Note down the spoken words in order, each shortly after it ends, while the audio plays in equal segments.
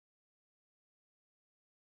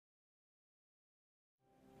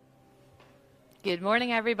Good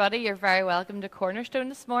morning, everybody. You're very welcome to Cornerstone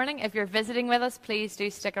this morning. If you're visiting with us, please do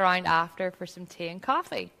stick around after for some tea and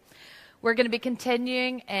coffee. We're going to be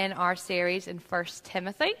continuing in our series in 1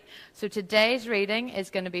 Timothy. So today's reading is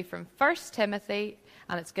going to be from 1 Timothy,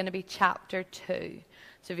 and it's going to be chapter 2.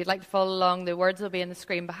 So if you'd like to follow along, the words will be on the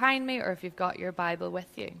screen behind me, or if you've got your Bible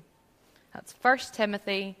with you. That's 1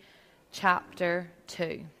 Timothy chapter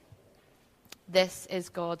 2. This is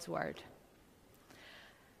God's word.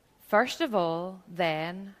 First of all,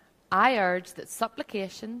 then, I urge that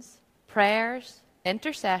supplications, prayers,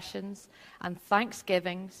 intercessions, and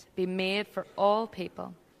thanksgivings be made for all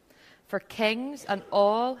people, for kings and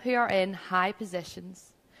all who are in high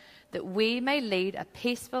positions, that we may lead a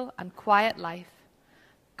peaceful and quiet life,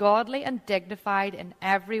 godly and dignified in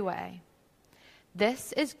every way.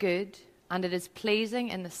 This is good, and it is pleasing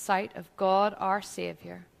in the sight of God our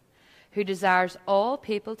Saviour, who desires all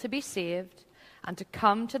people to be saved and to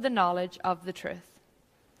come to the knowledge of the truth.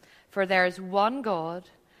 For there is one God,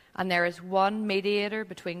 and there is one mediator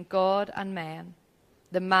between God and men,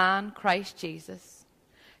 the man Christ Jesus,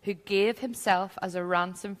 who gave himself as a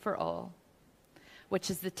ransom for all, which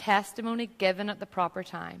is the testimony given at the proper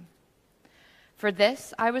time. For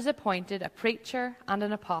this I was appointed a preacher and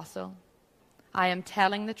an apostle. I am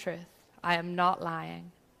telling the truth, I am not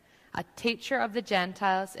lying, a teacher of the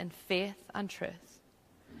Gentiles in faith and truth.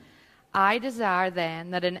 I desire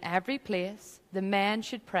then that in every place the men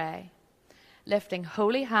should pray, lifting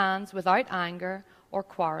holy hands without anger or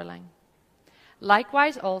quarreling.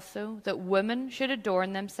 Likewise also that women should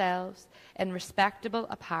adorn themselves in respectable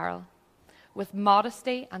apparel, with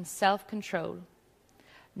modesty and self-control,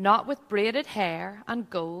 not with braided hair and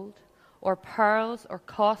gold, or pearls or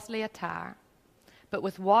costly attire, but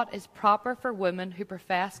with what is proper for women who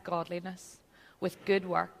profess godliness, with good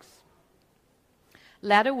works.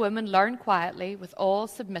 Let a woman learn quietly with all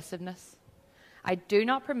submissiveness. I do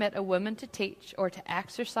not permit a woman to teach or to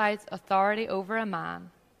exercise authority over a man.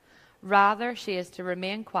 Rather, she is to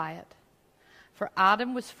remain quiet. For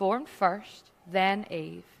Adam was formed first, then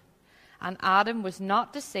Eve. And Adam was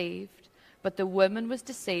not deceived, but the woman was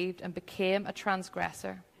deceived and became a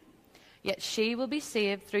transgressor. Yet she will be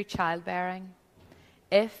saved through childbearing,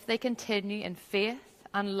 if they continue in faith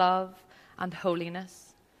and love and holiness,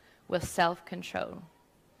 with self-control.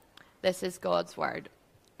 This is God's word.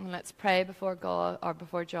 And let's pray before God, or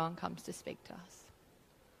before John comes to speak to us.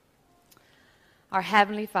 Our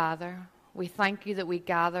Heavenly Father, we thank you that we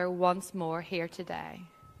gather once more here today.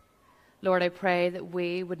 Lord, I pray that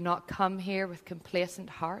we would not come here with complacent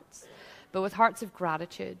hearts, but with hearts of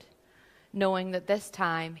gratitude, knowing that this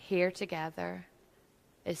time here together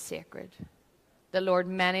is sacred. That, Lord,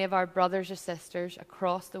 many of our brothers or sisters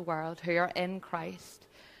across the world who are in Christ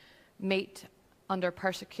meet under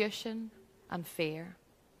persecution and fear.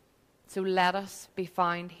 So let us be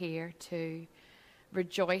found here to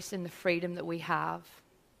rejoice in the freedom that we have.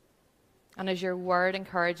 And as your word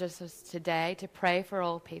encourages us today to pray for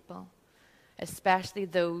all people, especially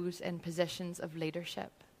those in positions of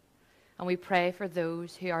leadership. And we pray for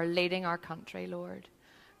those who are leading our country, Lord.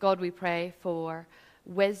 God, we pray for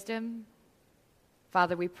wisdom.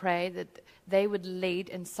 Father, we pray that they would lead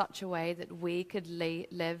in such a way that we could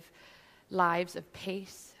live lives of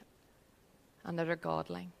peace and that are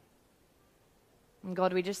godly. And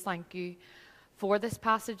God, we just thank you for this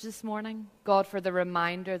passage this morning. God, for the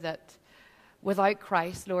reminder that without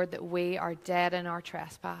Christ, Lord, that we are dead in our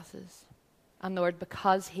trespasses. And Lord,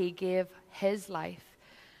 because he gave his life,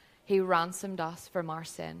 he ransomed us from our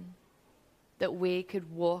sin, that we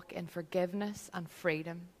could walk in forgiveness and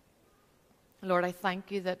freedom. Lord, I thank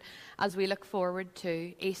you that as we look forward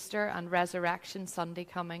to Easter and Resurrection Sunday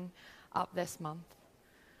coming up this month,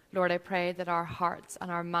 Lord, I pray that our hearts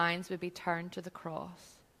and our minds would be turned to the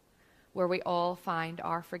cross, where we all find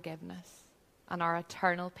our forgiveness and our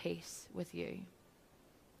eternal peace with you.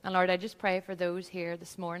 And Lord, I just pray for those here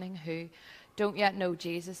this morning who don't yet know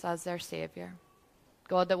Jesus as their Savior.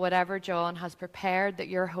 God, that whatever John has prepared, that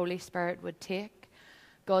your Holy Spirit would take.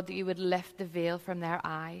 God, that you would lift the veil from their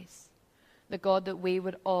eyes. That God, that we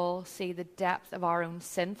would all see the depth of our own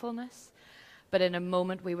sinfulness, but in a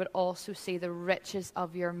moment we would also see the riches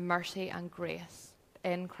of your mercy and grace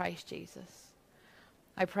in Christ Jesus.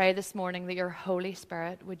 I pray this morning that your Holy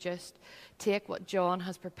Spirit would just take what John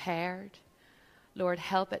has prepared. Lord,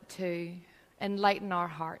 help it to enlighten our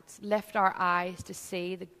hearts, lift our eyes to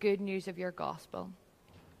see the good news of your gospel,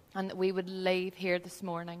 and that we would leave here this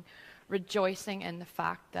morning rejoicing in the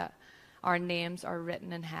fact that our names are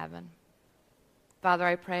written in heaven. Father,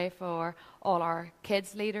 I pray for all our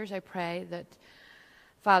kids leaders. I pray that,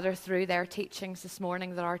 Father, through their teachings this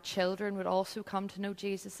morning, that our children would also come to know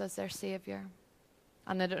Jesus as their Savior.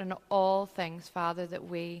 and that in all things, Father, that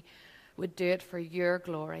we would do it for your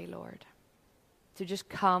glory, Lord. So just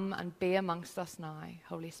come and be amongst us now,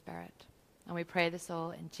 Holy Spirit. And we pray this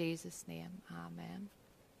all in Jesus' name. Amen.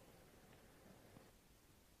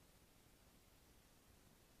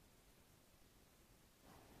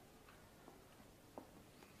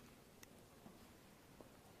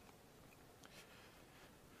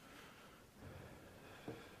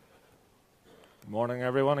 Good morning,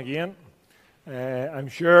 everyone, again. I'm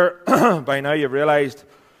sure by now you've realized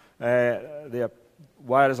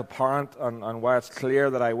why it is apparent and why it's clear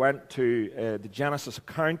that I went to the Genesis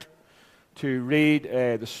account to read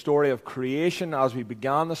the story of creation as we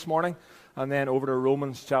began this morning, and then over to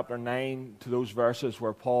Romans chapter 9 to those verses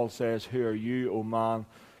where Paul says, "Who are you, O man,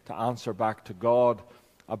 to answer back to God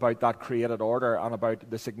about that created order and about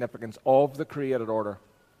the significance of the created order."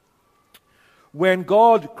 When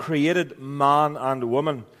God created man and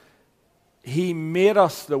woman, He made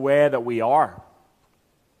us the way that we are,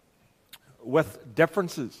 with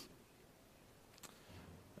differences.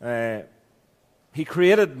 He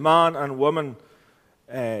created man and woman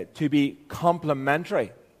to be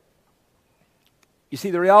complementary. You see,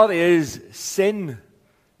 the reality is sin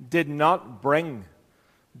did not bring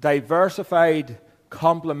diversified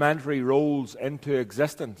complementary roles into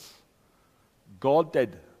existence. God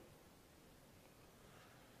did.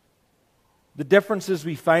 The differences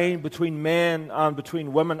we find between men and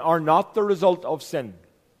between women are not the result of sin.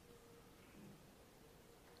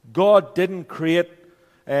 God didn't create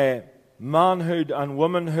manhood and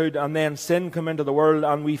womanhood and then sin come into the world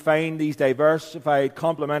and we find these diversified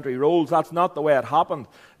complementary roles. That's not the way it happened.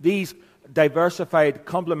 These diversified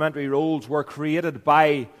complementary roles were created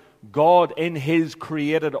by God in His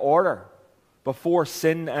created order before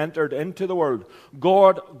sin entered into the world.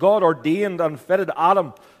 God ordained and fitted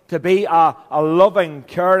Adam to be a loving,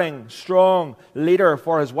 caring, strong leader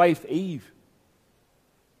for his wife Eve.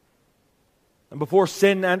 And before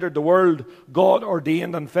sin entered the world, God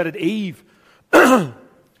ordained and fitted Eve to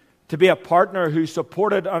be a partner who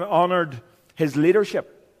supported and honored his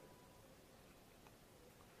leadership.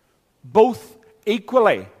 Both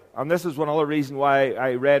equally, and this is one other reason why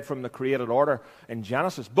I read from the created order in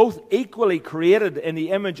Genesis, both equally created in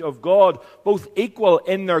the image of God, both equal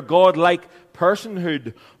in their God-like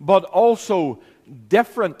personhood, but also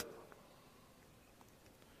different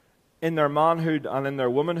in their manhood and in their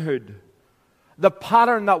womanhood. The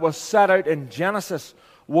pattern that was set out in Genesis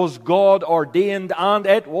was God ordained, and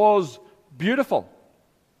it was beautiful.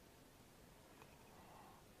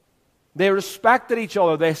 They respected each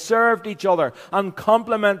other, they served each other, and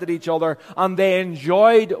complemented each other, and they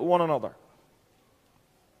enjoyed one another.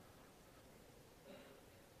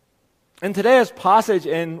 In today's passage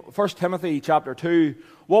in 1 Timothy chapter 2,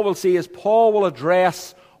 what we'll see is Paul will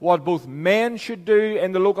address what both men should do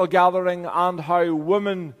in the local gathering and how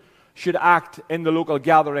women should act in the local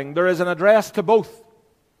gathering. There is an address to both.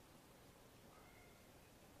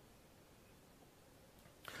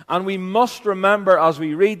 And we must remember as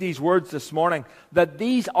we read these words this morning that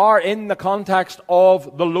these are in the context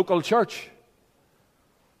of the local church.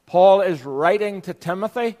 Paul is writing to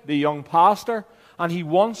Timothy, the young pastor, and he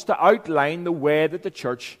wants to outline the way that the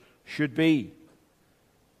church should be.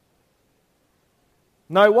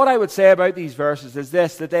 Now, what I would say about these verses is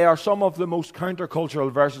this, that they are some of the most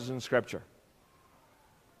countercultural verses in Scripture.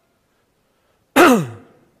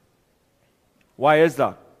 Why is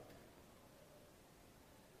that?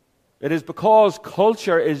 It is because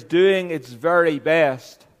culture is doing its very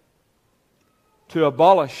best to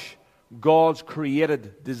abolish God's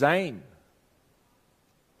created design.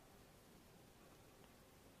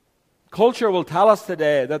 Culture will tell us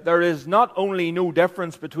today that there is not only no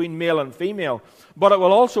difference between male and female, but it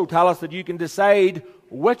will also tell us that you can decide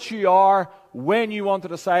which you are, when you want to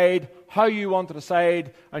decide, how you want to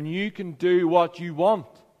decide, and you can do what you want.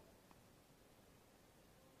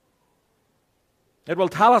 It will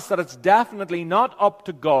tell us that it's definitely not up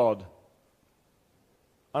to God,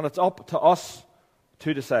 and it's up to us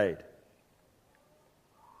to decide.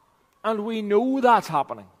 And we know that's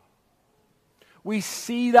happening. We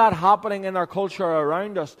see that happening in our culture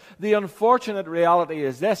around us. The unfortunate reality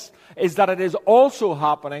is this, is that it is also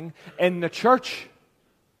happening in the church.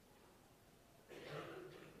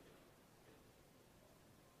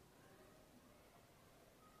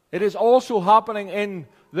 It is also happening in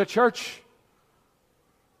the church.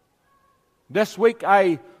 This week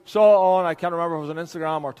I saw on, I can't remember if it was on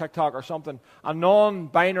Instagram or TikTok or something, a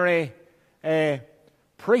non-binary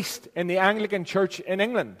priest in the Anglican Church in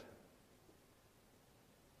England.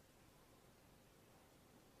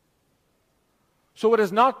 So it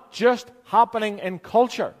is not just happening in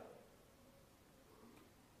culture.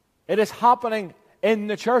 It is happening in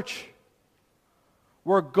the church,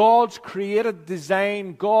 where God's created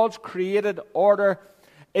design, God's created order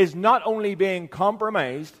is not only being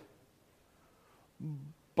compromised,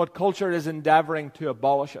 but culture is endeavoring to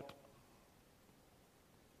abolish it.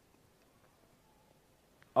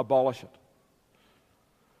 Abolish it.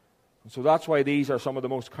 And so that's why these are some of the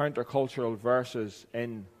most countercultural verses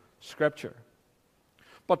in Scripture.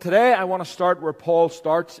 But today I want to start where Paul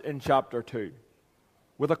starts in chapter 2,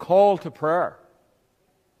 with a call to prayer.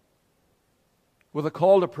 With a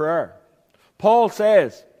call to prayer. Paul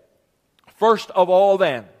says, first of all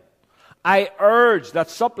then, I urge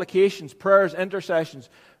that supplications, prayers, intercessions,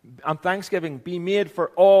 and thanksgiving be made for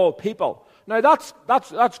all people. Now that's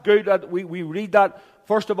good that we read that.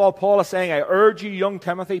 First of all, Paul is saying, I urge you, young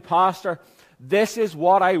Timothy, pastor, this is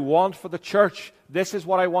what I want for the church. This is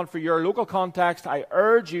what I want for your local context. I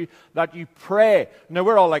urge you that you pray. Now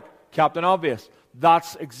we're all like, Captain Obvious.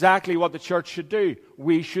 That's exactly what the church should do.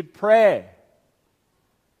 We should pray.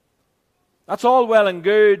 That's all well and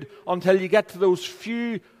good until you get to those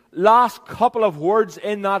few last couple of words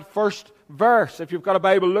in that first verse. If you've got a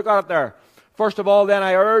Bible, look at it there. First of all, then,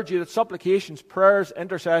 I urge you that supplications, prayers,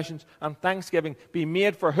 intercessions, and thanksgiving be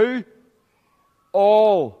made for who?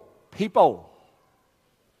 All people.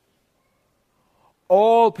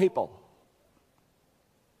 All people.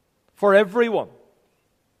 For everyone.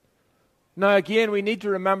 Now, again, we need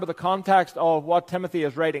to remember the context of what Timothy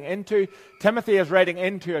is writing into. Timothy is writing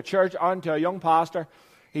into a church, onto a young pastor.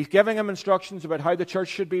 He's giving him instructions about how the church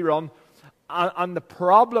should be run. And the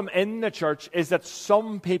problem in the church is that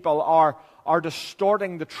some people are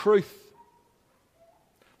distorting the truth.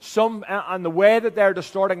 And the way that they're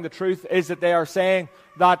distorting the truth is that they are saying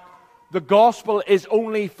that the gospel is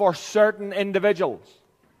only for certain individuals.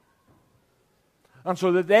 And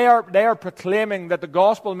so that they are proclaiming that the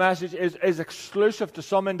gospel message is exclusive to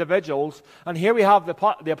some individuals. And here we have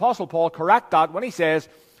the Apostle Paul correct that when he says,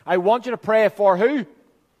 I want you to pray for who?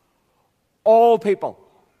 All people.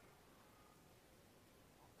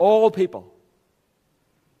 All people.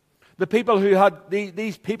 The people who had,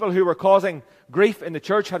 these people who were causing grief in the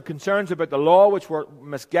church had concerns about the law which were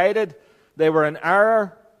misguided. They were in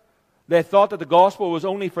error. They thought that the gospel was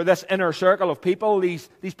only for this inner circle of people, these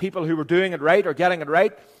people who were doing it right or getting it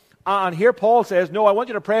right. And here Paul says, no, I want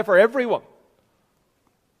you to pray for everyone.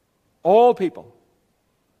 All people.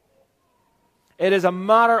 It is a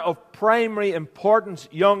matter of primary importance,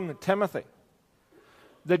 young Timothy,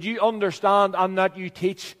 that you understand and that you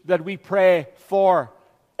teach that we pray for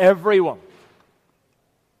everyone.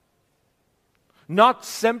 Not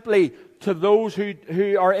simply to those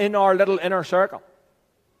who are in our little inner circle.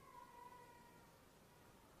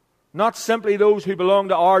 Not simply those who belong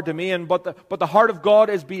to our domain, but the heart of God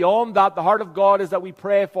is beyond that. The heart of God is that we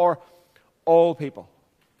pray for all people.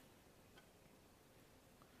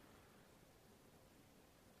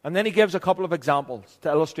 And then he gives a couple of examples to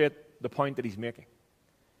illustrate the point that he's making.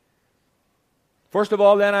 First of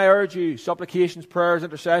all, then, I urge you, supplications, prayers,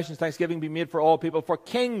 intercessions, thanksgiving be made for all people, for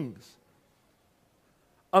kings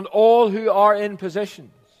and all who are in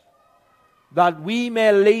positions, that we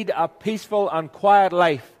may lead a peaceful and quiet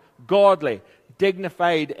life, godly,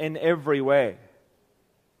 dignified in every way.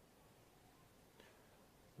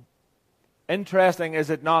 Interesting,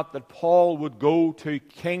 is it not, that Paul would go to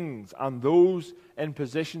kings and those in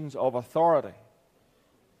positions of authority?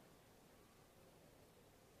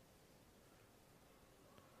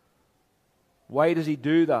 Why does he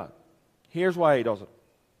do that? Here's why he does it.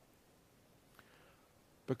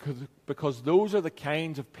 Because those are the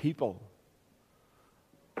kinds of people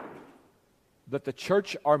that the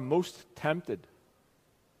church are most tempted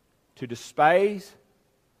to despise,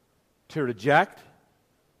 to reject,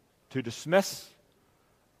 to dismiss,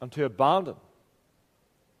 and to abandon.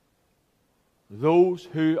 Those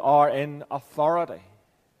who are in authority.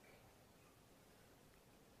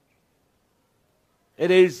 It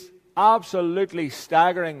is absolutely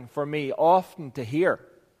staggering for me often to hear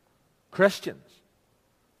Christians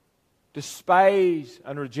despise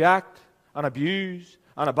and reject and abuse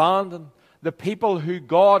and abandon the people who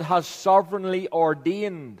God has sovereignly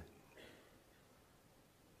ordained,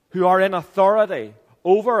 who are in authority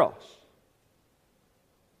over us.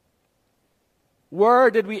 Where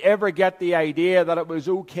did we ever get the idea that it was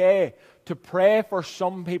okay to pray for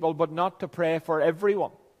some people but not to pray for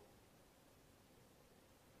everyone?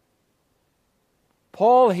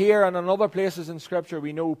 Paul here and in other places in Scripture,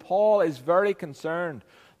 we know Paul is very concerned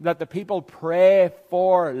that the people pray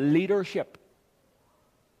for leadership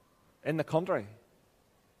in the country.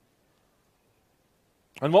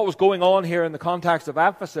 And what was going on here in the context of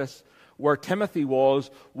Ephesus where Timothy was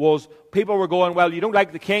people were going, well, you don't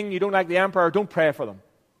like the king, you don't like the emperor, don't pray for them.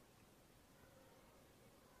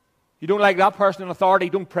 You don't like that person in authority,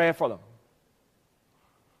 don't pray for them.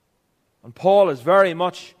 And Paul is very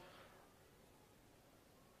much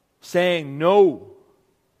saying, no,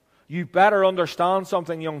 you better understand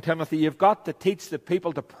something, young Timothy. You've got to teach the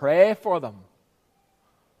people to pray for them.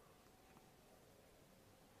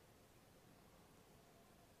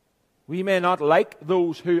 We may not like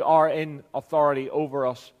those who are in authority over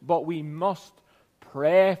us, but we must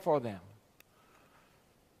pray for them.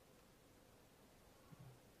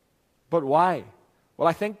 But why? Well,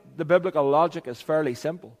 I think the biblical logic is fairly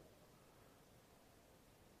simple.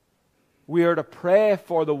 We are to pray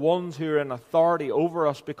for the ones who are in authority over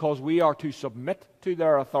us because we are to submit to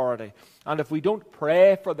their authority. And if we don't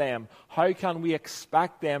pray for them, how can we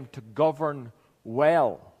expect them to govern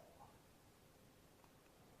well?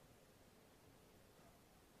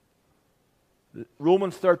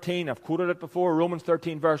 Romans 13, I've quoted it before, Romans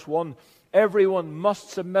 13 verse 1. Everyone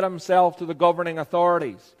must submit himself to the governing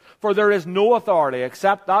authorities. For there is no authority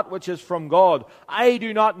except that which is from God. I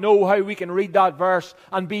do not know how we can read that verse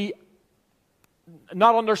and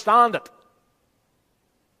not understand it.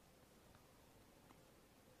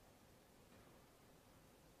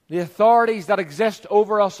 The authorities that exist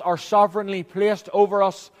over us are sovereignly placed over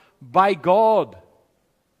us by God.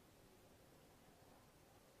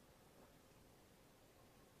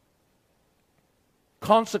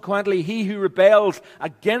 Consequently, he who rebels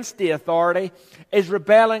against the authority is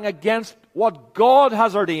rebelling against what God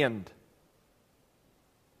has ordained.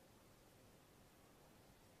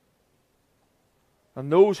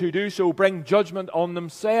 And those who do so bring judgment on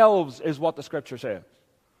themselves, is what the Scripture says.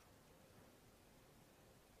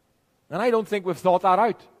 And I don't think we've thought that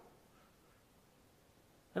out.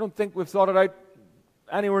 I don't think we've thought it out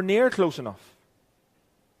anywhere near close enough.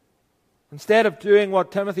 Instead of doing what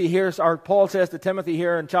Timothy hears, or Paul says to Timothy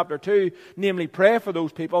here in chapter 2, namely pray for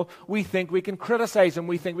those people, we think we can criticize them,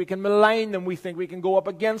 we think we can malign them, we think we can go up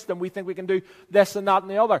against them, we think we can do this and that and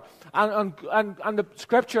the other. And the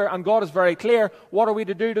Scripture and God is very clear. What are we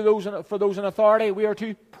to do for those in authority? We are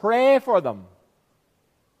to pray for them.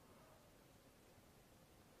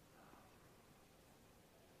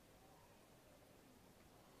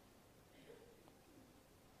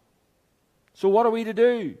 So what are we to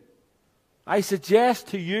do? I suggest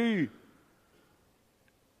to you,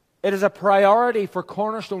 it is a priority for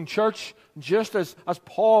Cornerstone Church, just as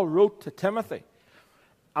Paul wrote to Timothy.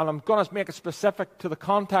 And I'm going to make it specific to the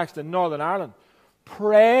context in Northern Ireland.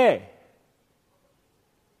 Pray.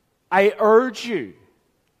 I urge you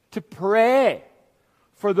to pray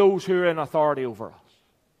for those who are in authority over us.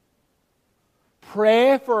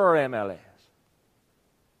 Pray for our MLAs.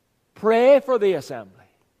 Pray for the Assembly.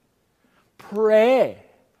 Pray,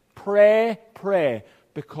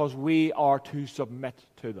 because we are to submit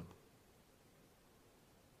to them.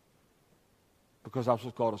 Because that's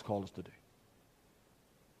what God has called us to do.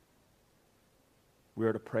 We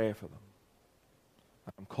are to pray for them.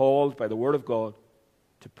 I'm called by the Word of God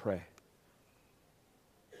to pray.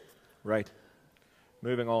 Right.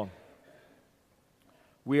 Moving on.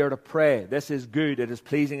 We are to pray. This is good. It is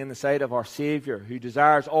pleasing in the sight of our Savior, who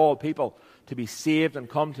desires all people to be saved and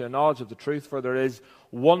come to a knowledge of the truth. For there is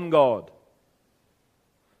one God,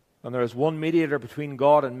 and there is one mediator between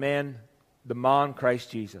God and men, the man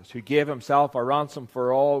Christ Jesus, who gave himself a ransom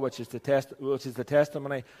for all, which is the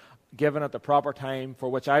testimony given at the proper time, for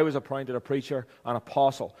which I was appointed a preacher and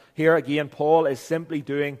apostle. Here again, Paul is simply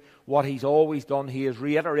doing what he's always done. He is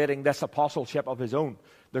reiterating this apostleship of his own.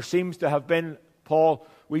 There seems to have been, Paul,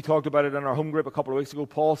 we talked about it in our home group a couple of weeks ago,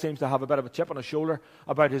 Paul seems to have a bit of a chip on his shoulder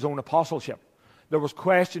about his own apostleship. There was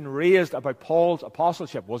question raised about Paul's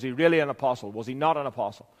apostleship. Was he really an apostle? Was he not an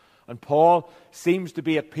apostle? And Paul seems to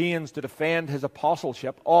be at pains to defend his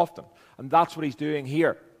apostleship often. And that's what he's doing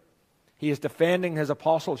here. He is defending his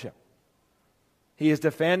apostleship. He is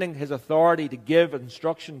defending his authority to give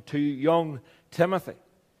instruction to young Timothy.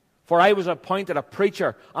 For I was appointed a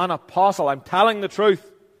preacher, an apostle. I'm telling the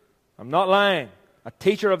truth. I'm not lying. A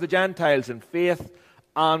teacher of the Gentiles in faith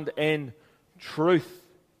and in truth.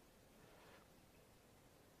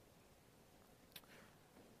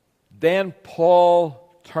 Then Paul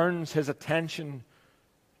turns his attention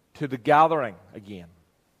to the gathering again.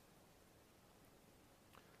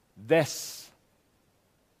 And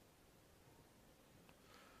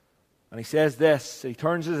he says this. He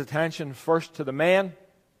turns his attention first to the men.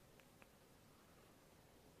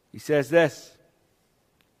 He says this.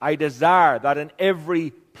 I desire that in every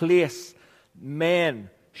place men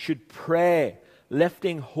should pray,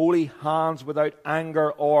 lifting holy hands without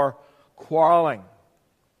anger or quarreling.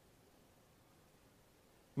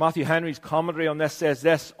 Matthew Henry's commentary on this says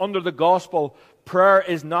this: under the gospel, prayer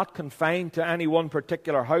is not confined to any one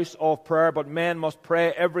particular house of prayer, but men must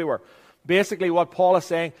pray everywhere. Basically, what Paul is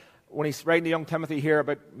saying when he's writing to young Timothy here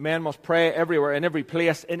about men must pray everywhere, in every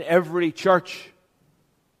place, in every church.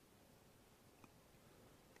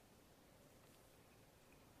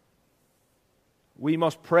 We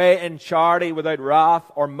must pray in charity without wrath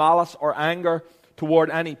or malice or anger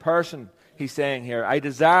toward any person, he's saying here. I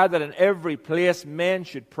desire that in every place men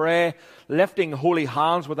should pray, lifting holy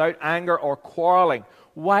hands without anger or quarreling.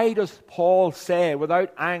 Why does Paul say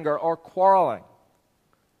without anger or quarreling?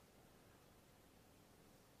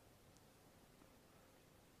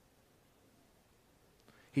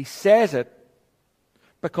 He says it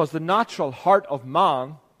because the natural heart of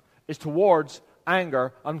man is towards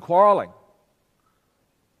anger and quarreling.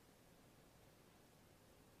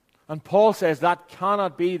 And Paul says that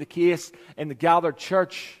cannot be the case in the gathered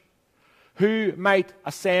church. Who might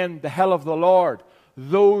ascend the hill of the Lord?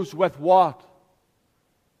 Those with what?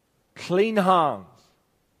 Clean hands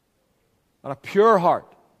and a pure heart.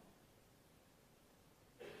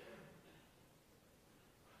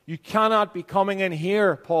 You cannot be coming in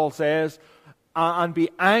here, Paul says, and be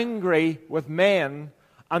angry with men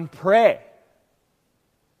and pray.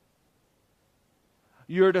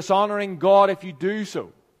 You're dishonoring God if you do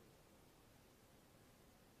so.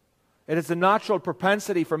 It is the natural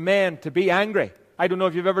propensity for men to be angry. I don't know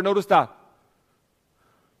if you've ever noticed that.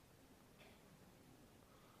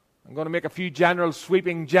 I'm going to make a few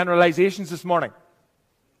sweeping generalizations this morning.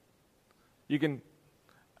 You can,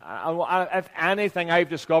 if anything I've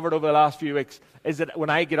discovered over the last few weeks is that when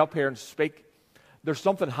I get up here and speak, there's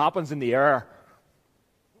something happens in the air.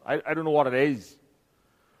 I don't know what it is.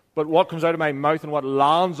 But what comes out of my mouth and what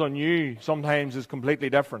lands on you sometimes is completely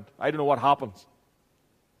different. I don't know what happens.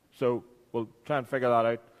 So we'll try and figure that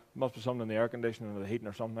out. It must be something in the air conditioning or the heating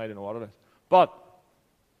or something. I don't know what it is. But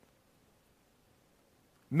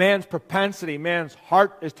man's propensity, man's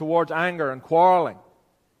heart is towards anger and quarreling.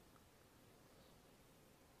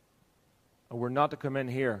 And we're not to come in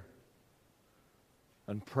here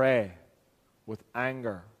and pray with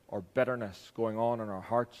anger or bitterness going on in our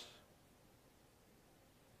hearts.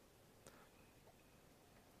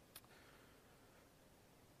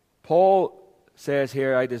 Paul says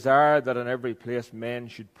here, I desire that in every place men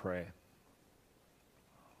should pray.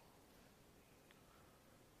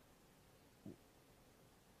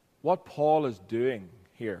 What Paul is doing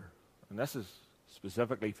here, and this is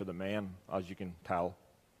specifically for the men, as you can tell,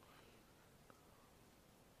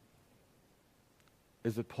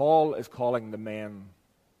 is that Paul is calling the men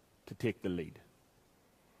to take the lead.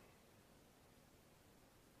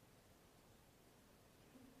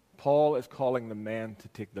 Paul is calling the men to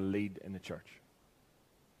take the lead in the church.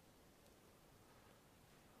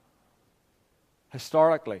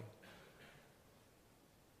 Historically,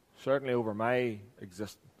 certainly over my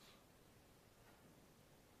existence,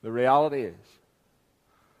 the reality is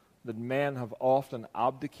that men have often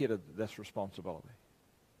abdicated this responsibility.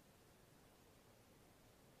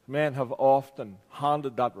 Men have often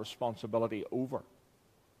handed that responsibility over.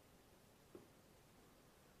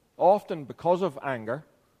 Often because of anger,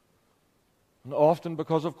 and often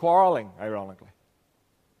because of quarreling, ironically.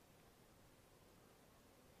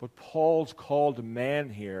 But Paul's call to men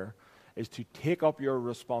here is to take up your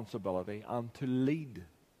responsibility and to lead.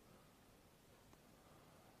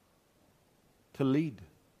 To lead.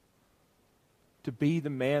 To be the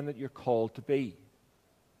man that you're called to be.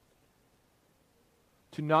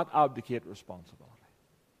 To not abdicate responsibility,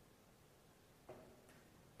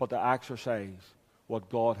 but to exercise what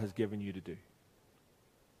God has given you to do.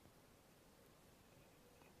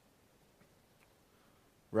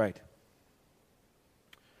 Right.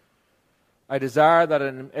 I desire that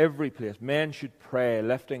in every place men should pray,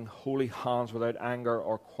 lifting holy hands without anger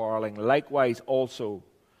or quarreling. Likewise also,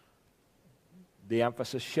 the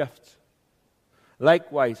emphasis shifts.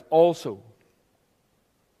 Likewise also,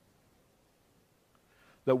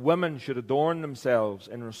 that women should adorn themselves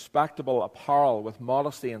in respectable apparel with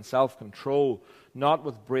modesty and self-control, not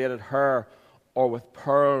with braided hair or with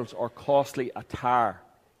pearls or costly attire.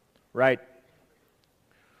 Right.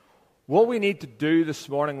 What we need to do this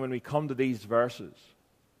morning when we come to these verses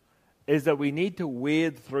is that we need to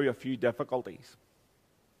wade through a few difficulties.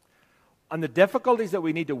 And the difficulties that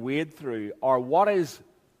we need to wade through are what is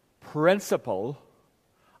principle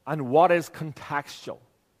and what is contextual.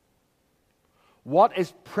 What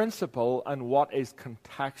is principle and what is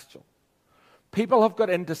contextual? People have got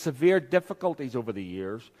into severe difficulties over the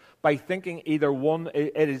years by thinking it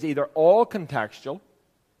is either all contextual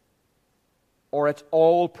or it's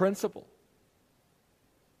all principle.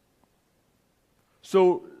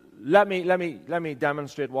 So let me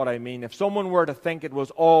demonstrate what I mean. If someone were to think it was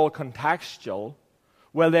all contextual,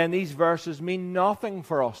 well then these verses mean nothing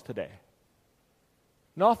for us today.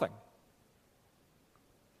 Nothing.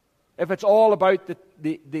 If it's all about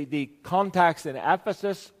the context in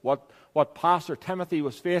Ephesus, what Pastor Timothy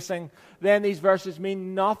was facing, then these verses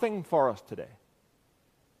mean nothing for us today.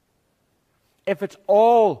 If it's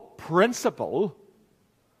all principle,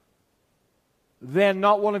 then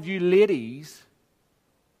not one of you ladies,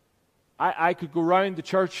 I could go round the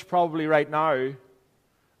church probably right now,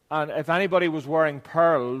 and if anybody was wearing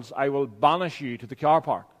pearls, I will banish you to the car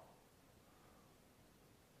park.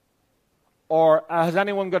 Or has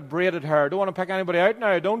anyone got braided hair? I don't want to pick anybody out now,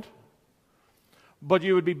 I don't. But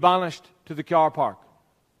you would be banished to the car park.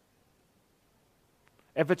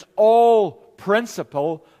 If it's all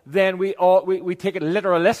principle, then we take it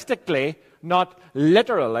literalistically, not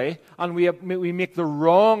literally, and we make the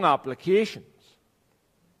wrong applications.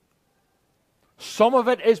 Some of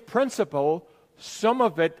it is principle, some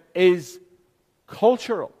of it is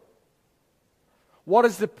cultural. What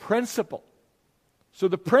is the principle? So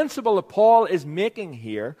the principle that Paul is making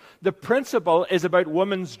here, the principle is about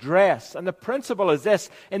women's dress. And the principle is this: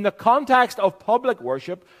 in the context of public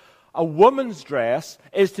worship, a woman's dress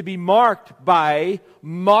is to be marked by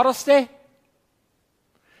modesty,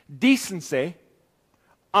 decency,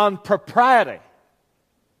 and propriety.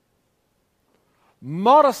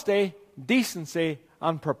 Modesty, decency,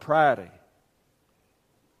 and propriety.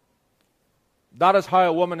 That is how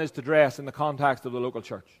a woman is to dress in the context of the local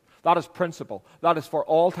church. That is principle. That is for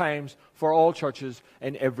all times, for all churches,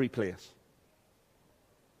 in every place.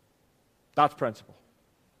 That's principle.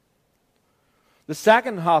 The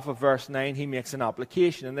second half of verse 9, he makes an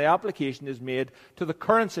application, and the application is made to the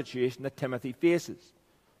current situation that Timothy faces.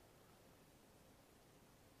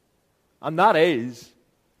 And that is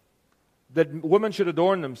that women should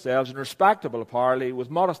adorn themselves in respectable apparel with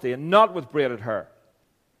modesty and not with braided hair.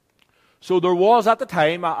 So there was at the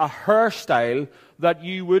time a hairstyle that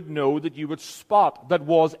you would know, that you would spot, that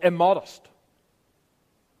was immodest.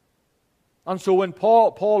 And so when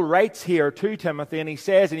Paul writes here to Timothy, and he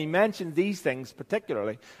says, and he mentions these things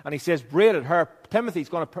particularly, and he says braided hair, Timothy's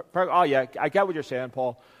going to, oh yeah, I get what you're saying,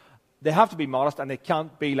 Paul. They have to be modest, and they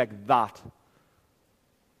can't be like that.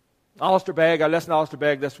 Alistair Begg, I listened to Alistair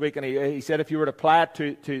Begg this week, and he said if you were to apply it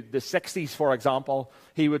to the 60s, for example,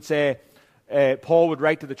 he would say, Paul would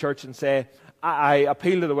write to the church and say, I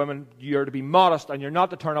appeal to the women, you're to be modest and you're not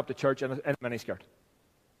to turn up to church in a miniskirt.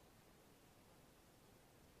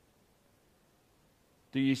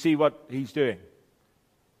 Do you see what he's doing?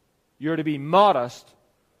 You're to be modest,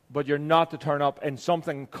 but you're not to turn up in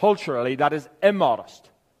something culturally that is immodest.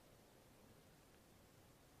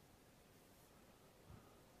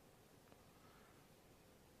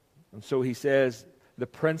 And so he says the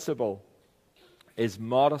principle is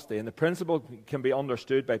modesty. And the principle can be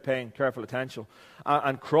understood by paying careful attention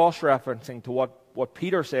and cross-referencing to what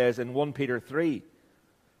Peter says in 1 Peter 3.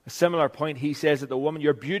 A similar point, he says that the woman,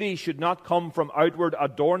 your beauty should not come from outward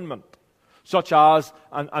adornment, such as,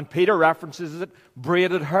 and Peter references it,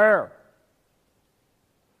 braided hair,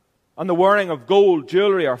 and the wearing of gold,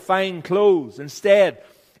 jewelry, or fine clothes. Instead,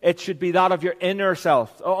 it should be that of your inner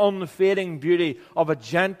self, unfading beauty of a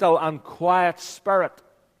gentle and quiet spirit,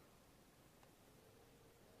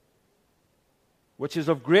 which is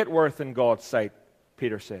of great worth in God's sight,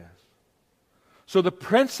 Peter says. So the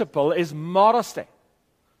principle is modesty.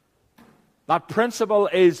 That principle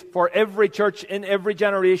is for every church, in every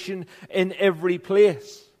generation, in every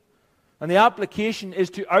place. And the application is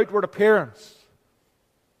to outward appearance.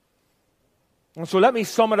 And so let me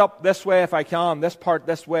sum it up this way if I can, this part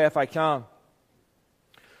this way if I can.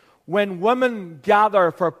 When women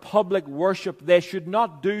gather for public worship, they should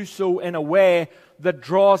not do so in a way that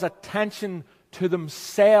draws attention to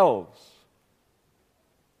themselves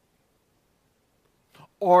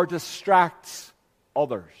or distracts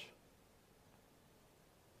others.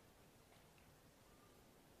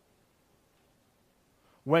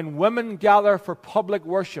 When women gather for public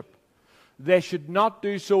worship, they should not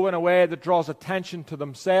do so in a way that draws attention to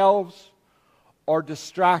themselves or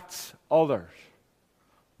distracts others.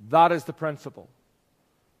 That is the principle.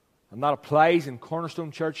 And that applies in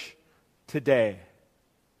Cornerstone Church today.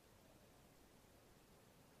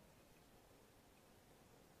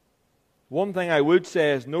 One thing I would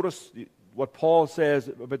say is, notice what Paul says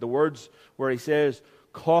about the words where he says,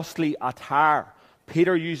 costly attire.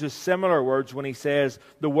 Peter uses similar words when he says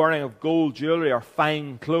the wearing of gold jewelry or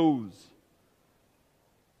fine clothes.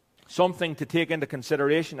 Something to take into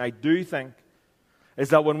consideration, I do think, is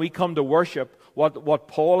that when we come to worship, what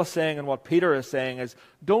Paul is saying and what Peter is saying is,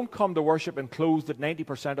 don't come to worship in clothes that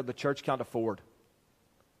 90% of the church can't afford.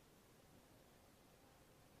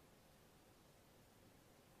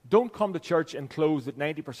 Don't come to church in clothes that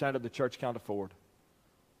 90% of the church can't afford.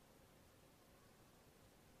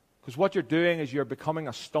 Because what you're doing is you're becoming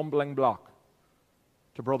a stumbling block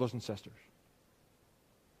to brothers and sisters.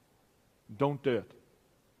 Don't do it.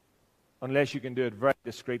 Unless you can do it very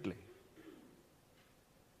discreetly.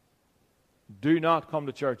 Do not come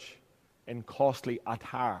to church in costly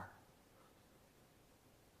attire.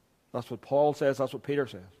 That's what Paul says, that's what Peter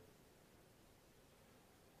says.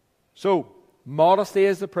 So, modesty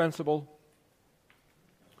is the principle.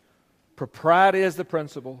 Propriety is the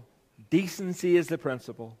principle. Decency is the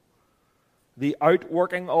principle. The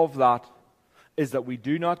outworking of that is that we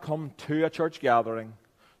do not come to a church gathering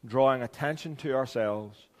drawing attention to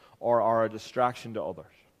ourselves or are a distraction to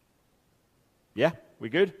others. Yeah? We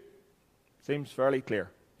good? Seems fairly clear.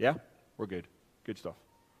 Yeah? We're good. Good stuff.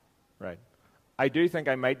 Right. I do think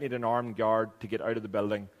I might need an armed guard to get out of the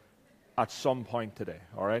building at some point today.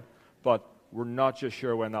 All right? But we're not just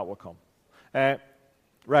sure when that will come.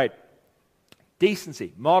 Right.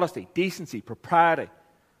 Decency, modesty, decency, propriety.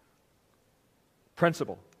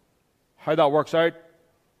 Principle. How that works out?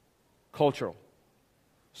 Cultural.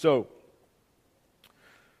 So,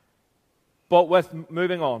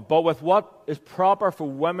 moving on, but with what is proper for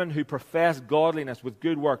women who profess godliness with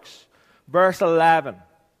good works. Verse 11.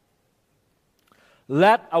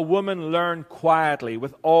 Let a woman learn quietly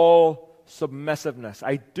with all submissiveness.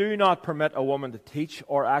 I do not permit a woman to teach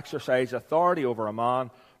or exercise authority over a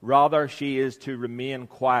man. Rather, she is to remain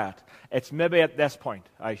quiet. It's maybe at this point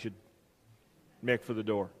I should make for the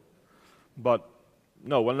door. But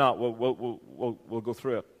no, we'll not. We'll go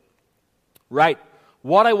through it. Right.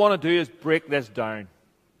 What I want to do is break this down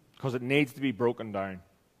because it needs to be broken down.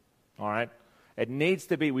 All right? It needs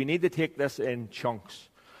to be. We need to take this in chunks.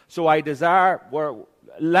 So I desire,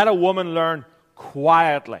 let a woman learn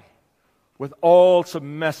quietly with all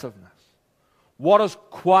submissiveness. What does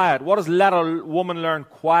quiet, what does let a woman learn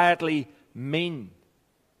quietly mean?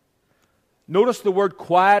 Notice the word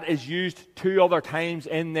quiet is used 2 other times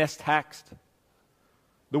in this text.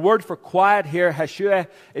 The word for quiet here, hashua,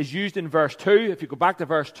 is used in verse 2. If you go back to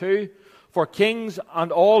verse 2, for kings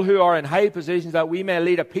and all who are in high positions, that we may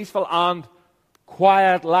lead a peaceful and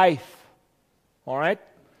quiet life. All right?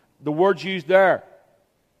 The word's used there.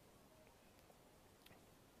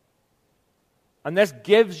 And this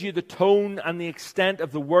gives you the tone and the extent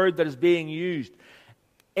of the word that is being used.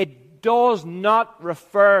 It does not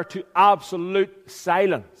refer to absolute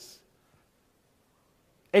silence.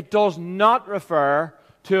 It does not refer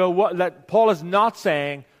to that Paul is not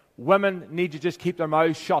saying women need to just keep their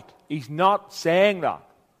mouths shut. He's not saying that.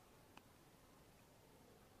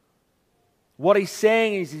 What he's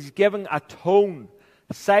saying is he's giving a tone.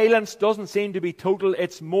 Silence doesn't seem to be total.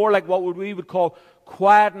 It's more like what we would call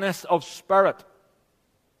quietness of spirit.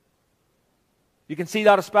 You can see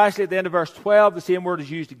that especially at the end of verse 12. The same word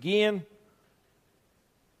is used again.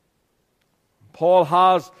 Paul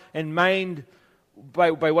has in mind,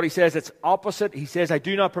 by what he says, it's opposite. He says, I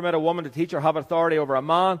do not permit a woman to teach or have authority over a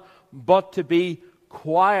man, but to be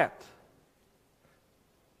quiet.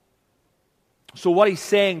 So what he's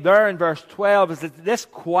saying there in verse 12 is that this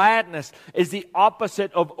quietness is the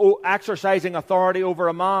opposite of exercising authority over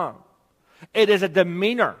a man. It is a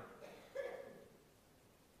demeanor.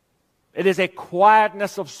 It is a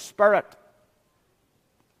quietness of spirit.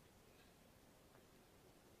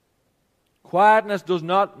 Quietness does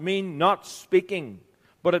not mean not speaking,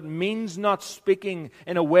 but it means not speaking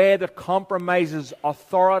in a way that compromises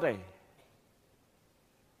authority.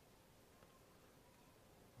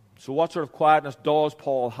 So what sort of quietness does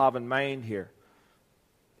Paul have in mind here?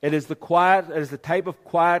 It is the type of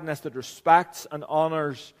quietness that respects and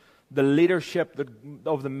honors the leadership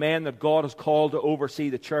of the men that God has called to oversee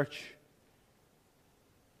the church.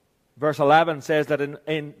 Verse 11 says that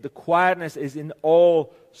in the quietness is in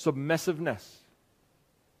all submissiveness.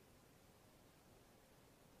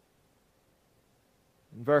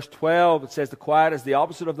 In verse 12 it says the quiet is the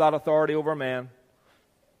opposite of that authority over men.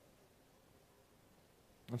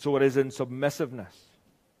 And so it is in submissiveness.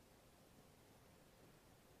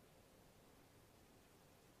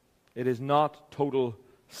 It is not total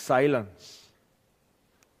silence.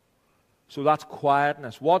 So that's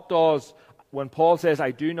quietness. When Paul says,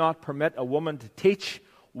 I do not permit a woman to teach,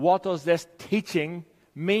 what does this teaching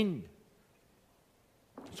mean?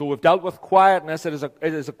 So we've dealt with quietness. It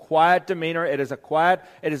is a quiet demeanor. It is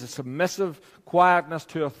a submissive quietness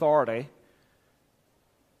to authority.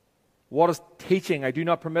 What is teaching? I do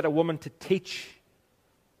not permit a woman to teach.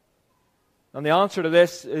 And the answer to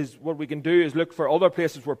this is what we can do is look for other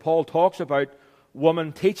places where Paul talks about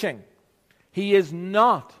woman teaching. He is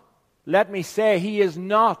not, let me say, he is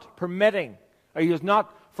not permitting, or he is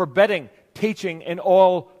not forbidding teaching in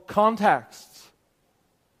all contexts.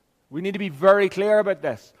 We need to be very clear about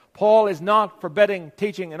this. Paul is not forbidding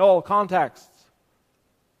teaching in all contexts.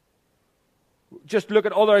 Just look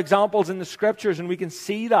at other examples in the Scriptures and we can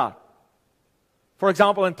see that. For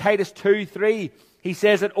example, in Titus 2:3, he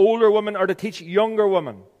says that older women are to teach younger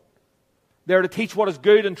women. They're to teach what is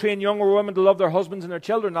good and train younger women to love their husbands and their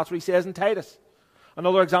children. That's what he says in Titus.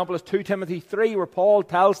 Another example is 2 Timothy 3, where Paul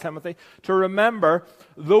tells Timothy to remember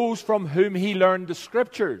those from whom he learned the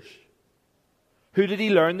Scriptures. Who did he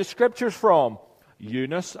learn the Scriptures from?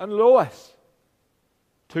 Eunice and Lois.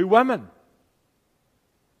 2 women.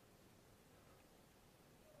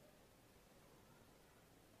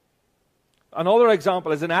 Another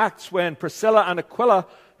example is in Acts when Priscilla and Aquila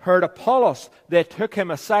heard Apollos. They took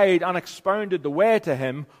him aside and expounded the way to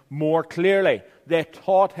him more clearly. They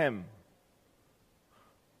taught him.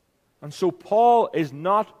 And so Paul is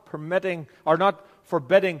not permitting or not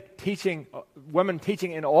forbidding teaching, women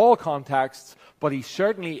teaching in all contexts, but he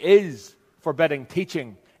certainly is forbidding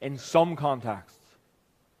teaching in some contexts.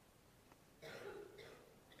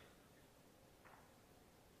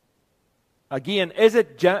 Again, is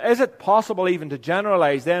it possible even to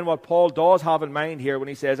generalize then what Paul does have in mind here when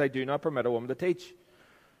he says, I do not permit a woman to teach?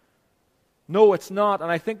 No, it's not.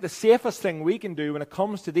 And I think the safest thing we can do when it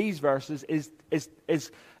comes to these verses is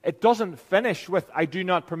it doesn't finish with, I do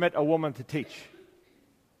not permit a woman to teach.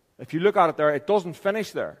 If you look at it there, it doesn't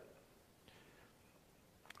finish there.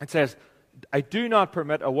 It says, I do not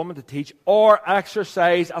permit a woman to teach or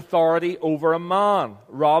exercise authority over a man.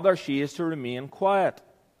 Rather, she is to remain quiet.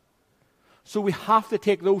 So we have to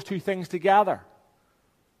take those two things together.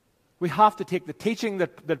 We have to take the teaching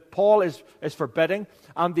that Paul is forbidding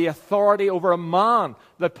and the authority over a man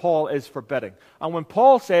that Paul is forbidding. And when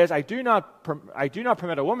Paul says, I do not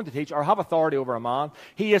permit a woman to teach or have authority over a man,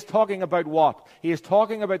 he is talking about what? He is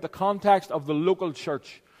talking about the context of the local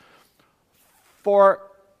church. For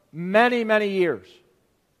many, many years,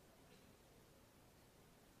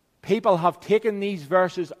 people have taken these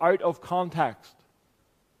verses out of context.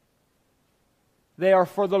 They are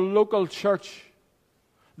for the local church.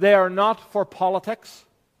 They are not for politics.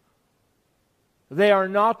 They are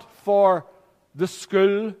not for the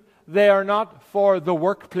school. They are not for the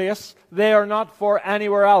workplace. They are not for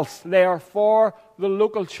anywhere else. They are for the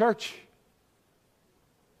local church.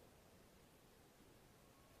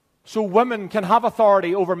 So women can have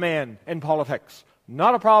authority over men in politics.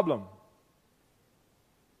 Not a problem.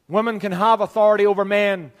 Women can have authority over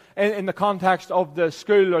men in the context of the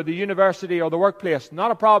school or the university or the workplace.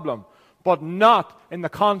 Not a problem. But not in the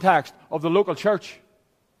context of the local church.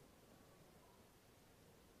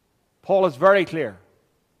 Paul is very clear.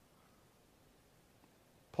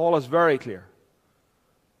 Paul is very clear.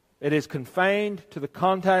 It is confined to the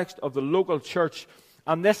context of the local church.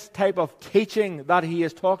 And this type of teaching that he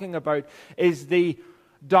is talking about is the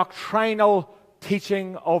doctrinal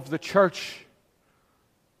teaching of the church,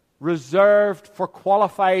 reserved for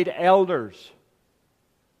qualified elders.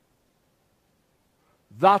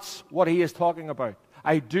 That's what he is talking about.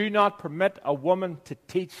 I do not permit a woman to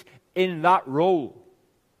teach in that role.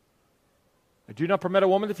 I do not permit a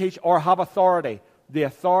woman to teach or have authority. The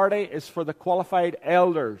authority is for the qualified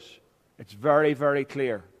elders. It's very, very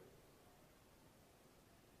clear.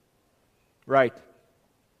 Right.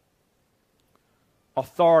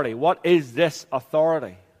 Authority. What is this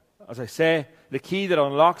authority? As I say, the key that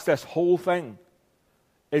unlocks this whole thing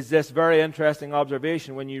is this very interesting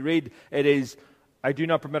observation. When you read, it is, I do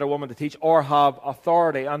not permit a woman to teach or have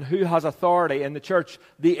authority. And who has authority in the church?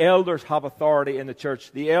 The elders have authority in the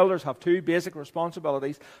church. The elders have two basic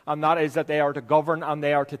responsibilities, and that is that they are to govern and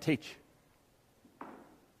they are to teach.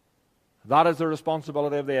 That is the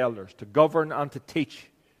responsibility of the elders, to govern and to teach.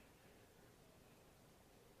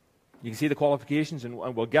 You can see the qualifications, and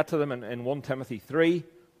we'll get to them in 1 Timothy 3.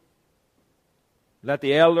 Let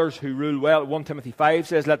the elders who rule well, 1 Timothy 5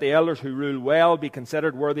 says, let the elders who rule well be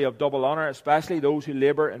considered worthy of double honor, especially those who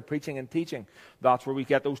labor in preaching and teaching. That's where we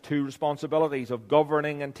get those two responsibilities of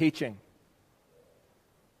governing and teaching.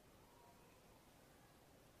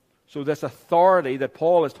 So this authority that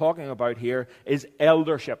Paul is talking about here is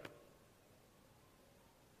eldership.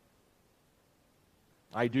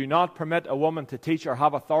 I do not permit a woman to teach or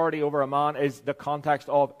have authority over a man is the context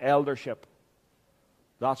of eldership.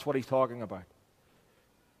 That's what he's talking about.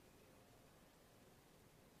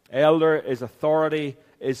 Elder is authority,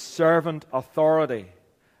 is servant authority.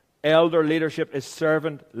 Elder leadership is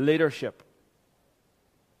servant leadership.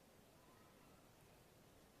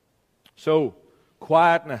 So,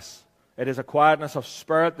 quietness. It is a quietness of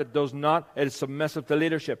spirit that does not, it is submissive to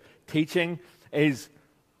leadership. Teaching is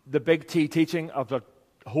the big T, teaching of the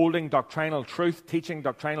holding doctrinal truth, teaching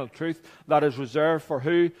doctrinal truth that is reserved for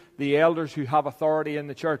who? The elders who have authority in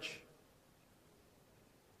the church.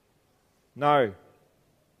 Now,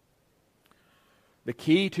 the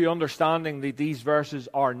key to understanding that these verses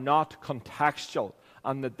are not contextual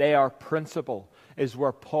and that they are principle is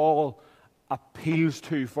where Paul appeals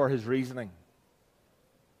to for his reasoning.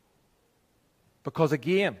 Because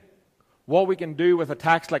again, what we can do with a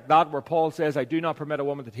text like that where Paul says, I do not permit a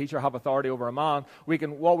woman to teach or have authority over a man,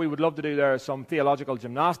 what we would love to do there is some theological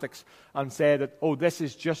gymnastics and say that, oh, this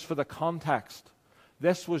is just for the context.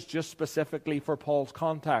 This was just specifically for Paul's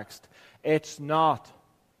context. It's not.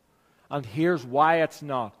 And here's why it's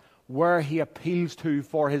not. Where he appeals to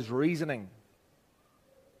for his reasoning.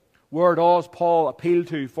 Where does Paul appeal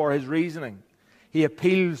to for his reasoning? He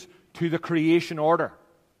appeals to the creation order.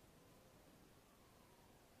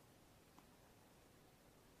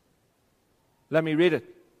 Let me read it.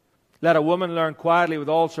 Let a woman learn quietly with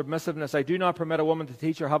all submissiveness. I do not permit a woman to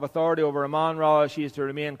teach or have authority over a man, rather she is to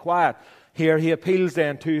remain quiet. Here he appeals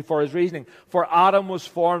then to for his reasoning. For Adam was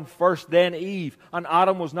formed first, then Eve. And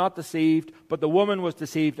Adam was not deceived, but the woman was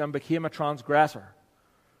deceived and became a transgressor.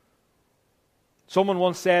 Someone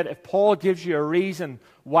once said, if Paul gives you a reason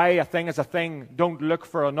why a thing is a thing, don't look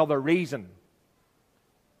for another reason.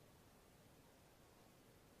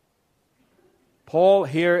 Paul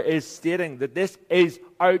here is stating that this is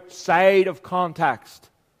outside of context,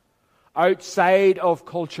 outside of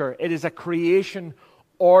culture. It is a creation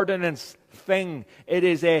ordinance thing. It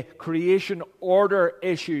is a creation order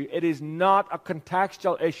issue. It is not a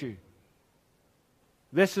contextual issue.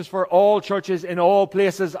 This is for all churches in all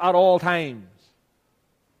places at all times.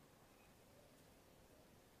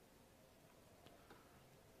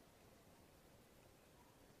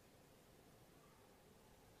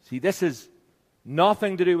 See, this is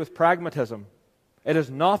nothing to do with pragmatism. It has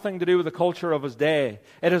nothing to do with the culture of his day.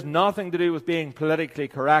 It has nothing to do with being politically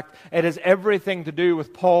correct. It has everything to do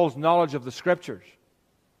with Paul's knowledge of the Scriptures.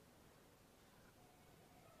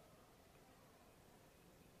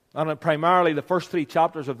 And primarily the first 3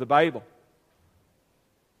 chapters of the Bible.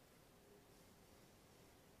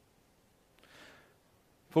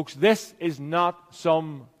 Folks, this is not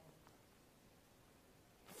some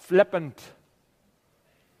flippant,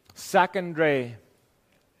 secondary,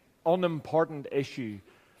 unimportant issue.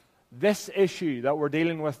 This issue that we're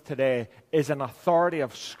dealing with today is an authority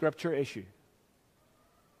of Scripture issue.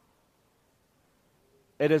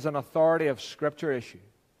 It is an authority of Scripture issue.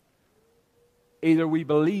 Either we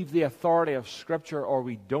believe the authority of Scripture or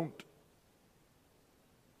we don't.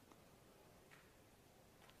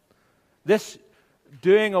 This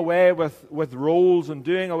doing away with roles and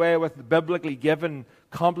doing away with biblically given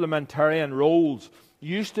complementarian roles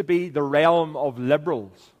used to be the realm of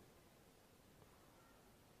liberals.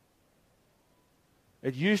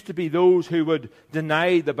 It used to be those who would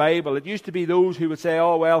deny the Bible. It used to be those who would say,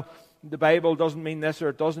 oh, well, the Bible doesn't mean this or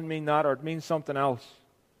it doesn't mean that or it means something else.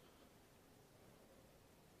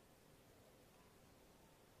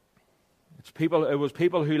 It was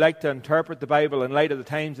people who liked to interpret the Bible in light of the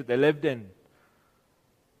times that they lived in,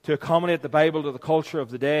 to accommodate the Bible to the culture of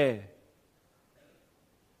the day.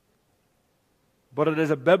 But it is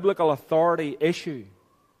a biblical authority issue.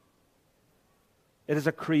 It is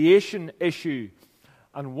a creation issue.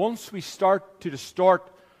 And once we start to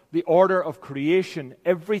distort the order of creation,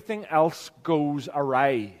 everything else goes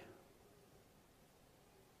awry.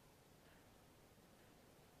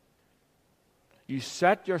 You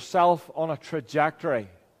set yourself on a trajectory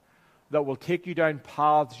that will take you down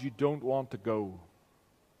paths you don't want to go.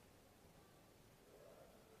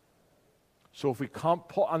 So if we can't,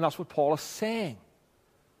 and that's what Paul is saying.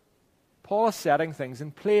 Paul is setting things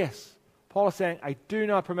in place. Paul is saying, I do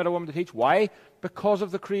not permit a woman to teach. Why? Because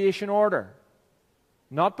of the creation order.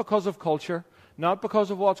 Not because of culture, not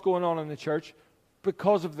because of what's going on in the church,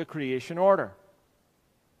 because of the creation order.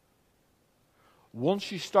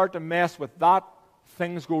 Once you start to mess with that,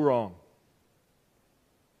 things go wrong.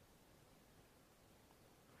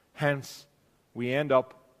 Hence, we end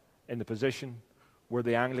up in the position where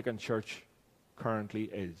the Anglican Church currently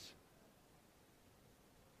is.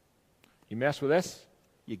 You mess with this,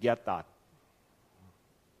 you get that.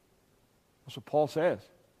 That's what Paul says.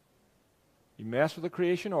 You mess with the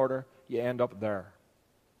creation order, you end up there.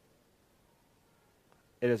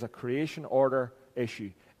 It is a creation order issue.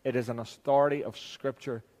 It is an authority of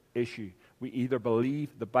Scripture issue. We either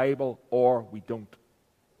believe the Bible or we don't.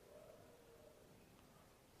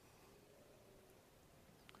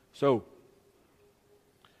 So,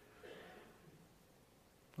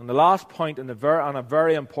 And the last point, and a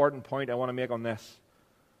very important point I want to make on this,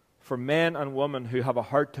 for men and women who have a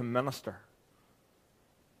heart to minister,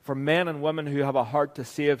 for men and women who have a heart to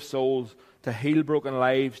save souls, to heal broken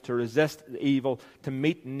lives, to resist evil, to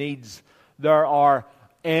meet needs, there are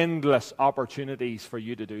endless opportunities for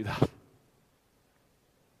you to do that.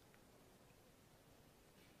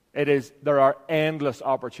 There are endless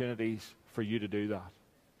opportunities for you to do that.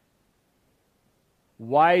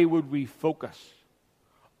 Why would we focus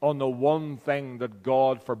on the one thing that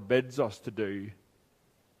God forbids us to do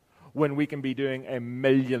when we can be doing a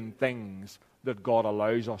million things that God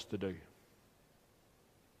allows us to do?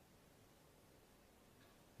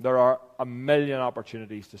 There are a million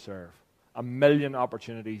opportunities to serve, a million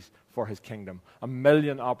opportunities for His kingdom, a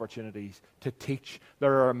million opportunities to teach.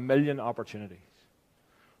 There are a million opportunities.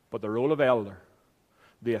 But the role of elder,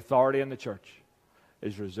 the authority in the church,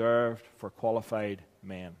 is reserved for qualified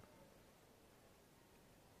men.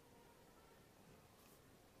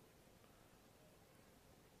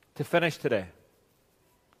 To finish today,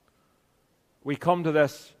 we come to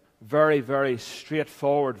this very, very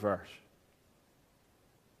straightforward verse.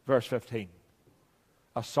 Verse 15.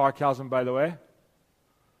 A sarcasm, by the way,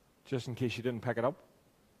 just in case you didn't pick it up.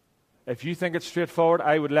 If you think it's straightforward,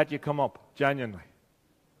 I would let you come up, genuinely.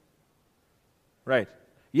 Right.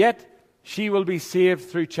 Yet she will be saved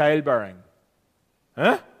through childbearing.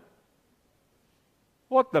 Huh?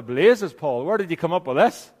 What the blazes, Paul? Where did you come up with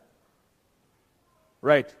this?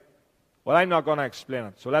 Right. Well, I'm not going to explain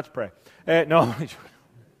it, so let's pray. No,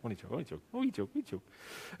 only joke.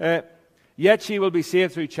 Yet she will be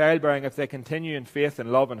saved through childbearing if they continue in faith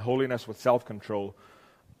and love and holiness with self-control.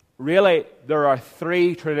 Really, there are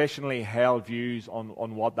three traditionally held views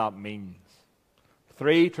on what that means.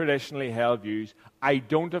 Three traditionally held views. I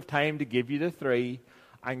don't have time to give you the three.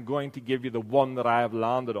 I'm going to give you the one that I have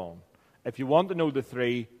landed on. If you want to know the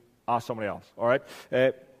three, ask somebody else. All right?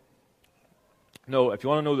 No, if you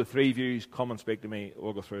want to know the three views, come and speak to me.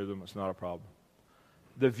 We'll go through them. It's not a problem.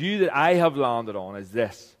 The view that I have landed on is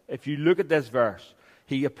this. If you look at this verse,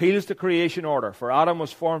 he appeals to creation order. For Adam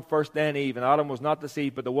was formed first, then Eve. And Adam was not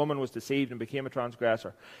deceived, but the woman was deceived and became a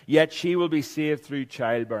transgressor. Yet she will be saved through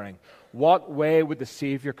childbearing. What way would the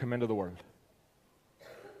Savior come into the world?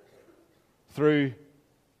 Through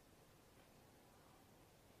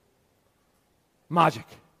magic.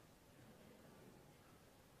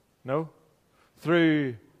 No.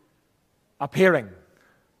 Through appearing.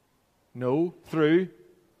 No. Through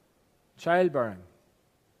childbearing.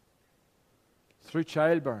 Through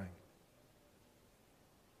childbearing.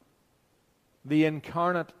 The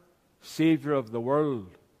incarnate Savior of the world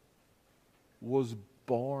was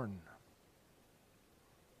born.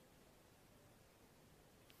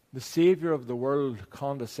 The Savior of the world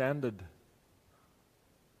condescended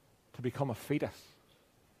to become a fetus.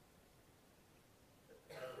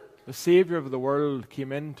 The Savior of the world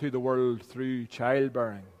came into the world through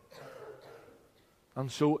childbearing.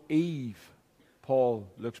 And so Eve, Paul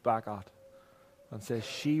looks back at and says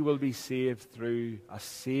she will be saved through a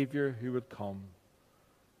Savior who would come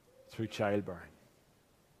through childbearing.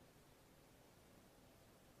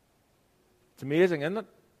 It's amazing, isn't it?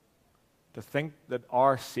 To think that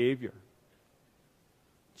our Savior,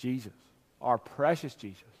 Jesus, our precious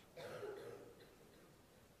Jesus,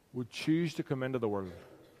 would choose to come into the world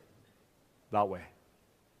that way.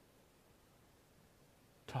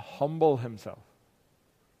 To humble himself,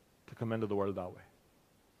 to come into the world that way.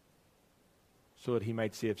 So that he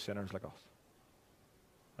might save sinners like us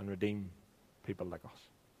and redeem people like us.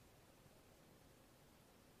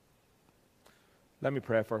 Let me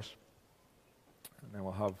pray first, and then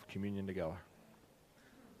we'll have communion together.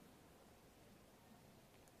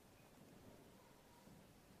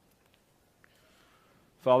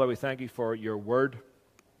 Father, we thank you for your word.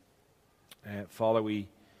 Father, we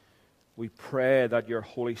pray that your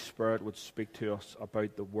Holy Spirit would speak to us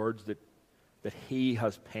about the words that he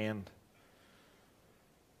has penned.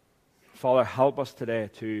 Father, help us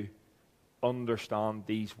today to understand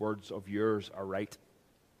these words of yours aright.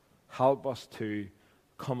 Help us to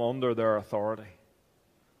come under their authority.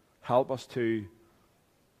 Help us to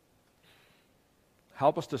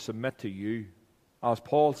submit to you. As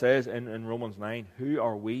Paul says in Romans 9, who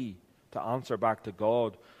are we to answer back to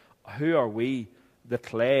God? Who are we, the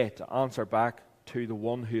clay, to answer back to the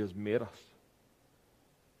one who has made us?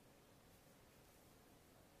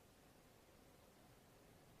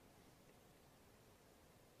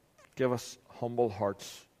 Give us humble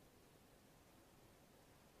hearts.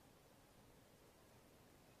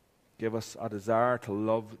 Give us a desire to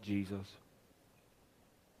love Jesus.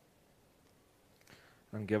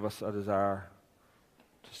 And give us a desire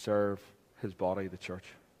to serve his body, the church.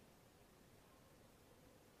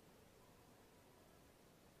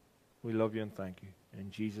 We love you and thank you.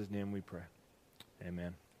 In Jesus' name we pray.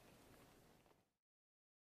 Amen.